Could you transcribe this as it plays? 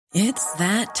It's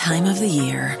that time of the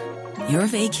year. Your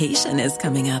vacation is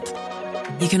coming up.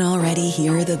 You can already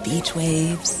hear the beach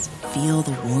waves, feel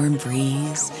the warm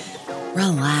breeze,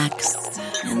 relax,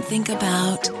 and think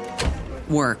about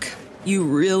work. You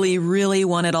really, really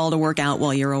want it all to work out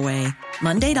while you're away.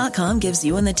 Monday.com gives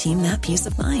you and the team that peace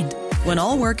of mind. When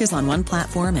all work is on one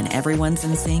platform and everyone's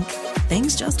in sync,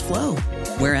 things just flow.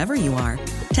 Wherever you are,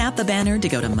 tap the banner to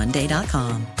go to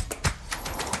Monday.com.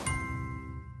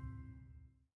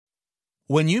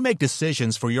 When you make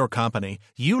decisions for your company,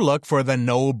 you look for the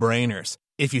no-brainers.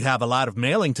 If you have a lot of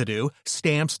mailing to do,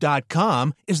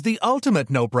 Stamps.com is the ultimate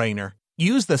no-brainer.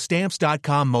 Use the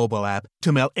Stamps.com mobile app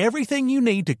to mail everything you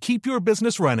need to keep your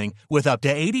business running with up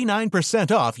to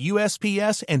 89% off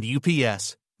USPS and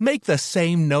UPS. Make the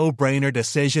same no-brainer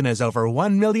decision as over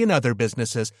 1 million other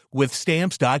businesses with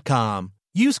Stamps.com.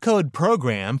 Use code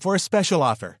PROGRAM for a special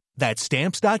offer. That's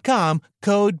Stamps.com,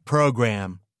 code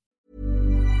PROGRAM.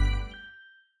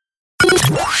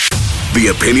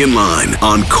 The Opinion Line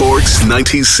on Cork's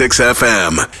 96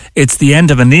 FM. It's the end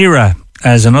of an era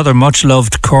as another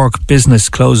much-loved Cork business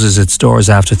closes its doors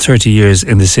after 30 years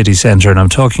in the city centre. And I'm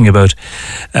talking about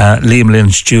Liam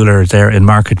Lynch Jeweller there in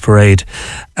Market Parade.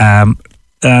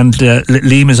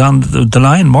 Liam is on the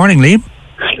line. Morning, Liam.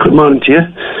 Good morning to you.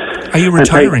 Are you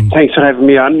retiring? Thanks for having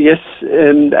me on. Yes,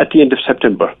 at the end of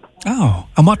September. Oh,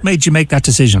 and what made you make that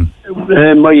decision?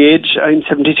 My age, I'm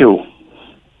 72.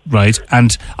 Right,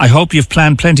 and I hope you've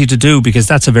planned plenty to do, because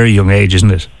that's a very young age, isn't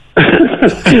it?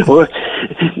 Well,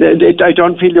 I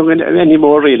don't feel young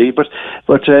anymore, really, but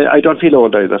I don't feel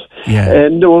old either. Yeah.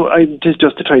 No, it is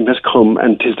just the time has come,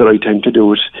 and it is the right time to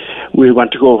do it. We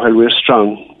want to go while we're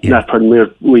strong, not when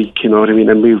we're weak, you know what I mean,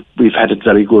 and we've had it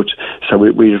very good, so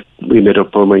we made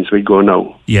up our minds we'd go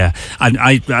now. Yeah, and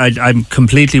I'm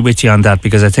completely with you on that,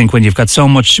 because I think when you've got so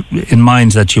much in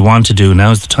mind that you want to do,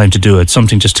 now's the time to do it.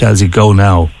 Something just tells you go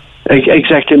now.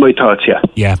 Exactly my thoughts, yeah.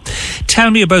 Yeah. Tell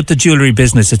me about the jewellery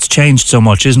business. It's changed so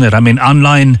much, isn't it? I mean,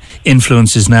 online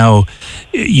influences now,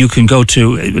 you can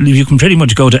pretty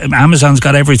much go to, Amazon's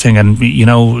got everything, and, you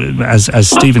know, as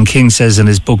Stephen King says in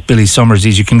his book, Billy Summers,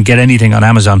 you can get anything on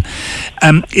Amazon.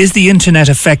 Is the internet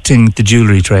affecting the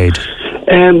jewellery trade?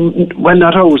 Well,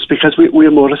 not ours, because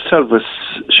we're more a service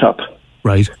shop.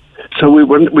 Right. So we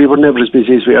were never as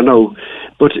busy as we are now.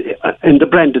 But in the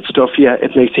branded stuff, yeah,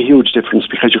 it makes a huge difference,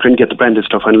 because you can get the branded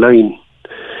stuff online.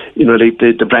 You know, like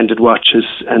the branded watches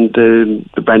and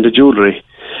the branded jewellery.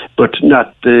 But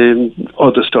not the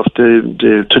other stuff,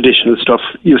 the traditional stuff.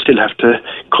 You still have to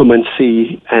come and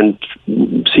see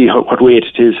what weight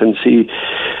it is, and see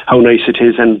how nice it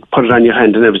is, and put it on your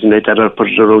hand and everything like that, or put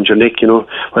it around your neck, you know,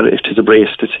 whether if it's a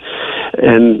bracelet.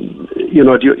 And, you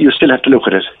know, you still have to look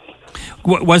at it.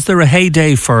 Was there a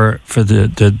heyday for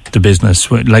the business?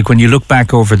 Like, when you look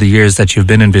back over the years that you've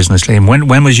been in business, Liam,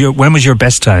 when was your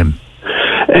best time?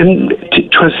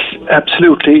 It was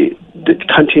absolutely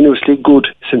continuously good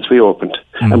since we opened,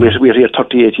 and we're here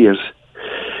 38 years.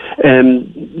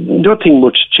 Nothing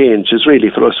much changes really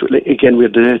for us. Again, we're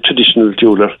the traditional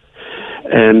jeweller.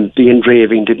 The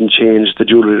engraving didn't change, the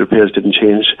jewellery repairs didn't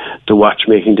change, the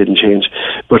watchmaking didn't change.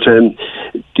 But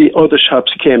the other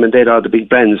shops came and they had all the big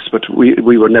brands, but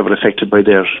we were never affected by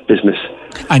their business.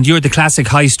 And you're the classic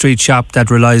high street shop that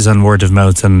relies on word of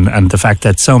mouth and the fact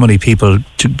that so many people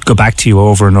go back to you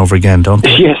over and over again, don't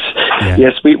they? Yes, yeah.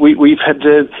 Yes. We've had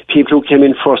people who came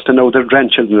in first, and now their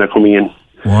grandchildren are coming in.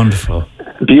 Wonderful.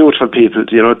 Beautiful people,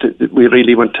 you know. We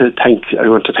really want to thank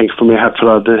from my heart for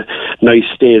all the nice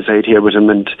days I had here with them,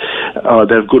 and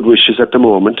their good wishes at the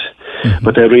moment. Mm-hmm.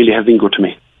 But they really have been good to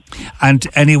me. And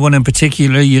anyone in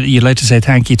particular you'd like to say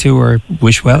thank you to or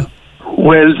wish well?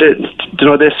 Well, you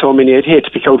know, there's so many. I'd hate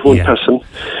to pick out one person,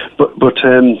 but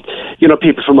you know,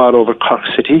 people from all over Cork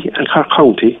City and Cork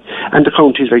County, and the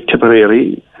counties like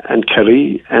Tipperary and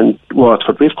Kerry and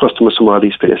Waterford. We have customers from all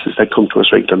these places that come to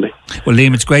us regularly. Well,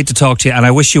 Liam, it's great to talk to you, and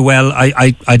I wish you well.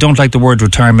 I don't like the word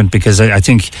retirement, because I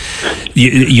think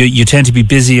you tend to be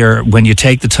busier when you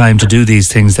take the time to do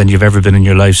these things than you've ever been in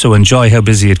your life, so enjoy how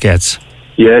busy it gets.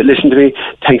 Yeah, listen to me.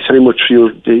 Thanks very much for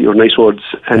your nice words,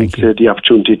 and the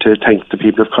opportunity to thank the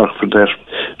people of Cork for their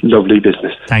lovely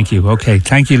business. Thank you. Okay.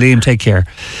 Thank you, Liam. Take care.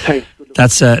 Thanks.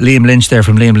 That's Liam Lynch there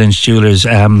from Liam Lynch Jewellers.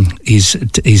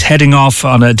 He's heading off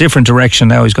on a different direction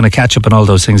now. He's going to catch up on all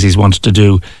those things he's wanted to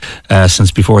do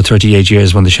since before 38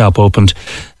 years when the shop opened.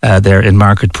 there in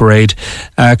Market Parade.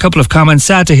 A couple of comments.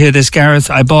 Sad to hear this, Gareth.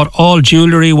 I bought all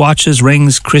jewellery, watches,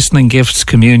 rings, christening gifts,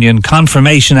 communion,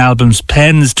 confirmation albums,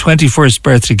 pens, 21st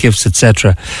birthday gifts,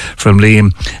 etc. from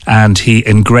Liam, and he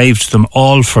engraved them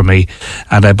all for me,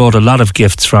 and I bought a lot of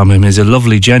gifts from him. He's a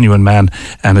lovely, genuine man,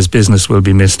 and his business will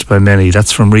be missed by many.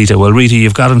 That's from Rita. Well, Rita,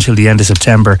 you've got until the end of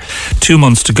September, 2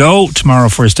 months to go. Tomorrow,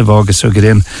 1st of August, so get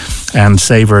in and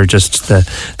savour just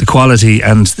the quality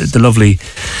and the lovely,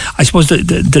 I suppose,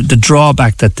 the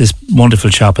drawback that this wonderful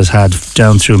shop has had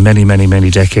down through many, many, many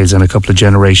decades and a couple of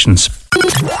generations.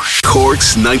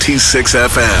 Cork's 96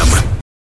 FM.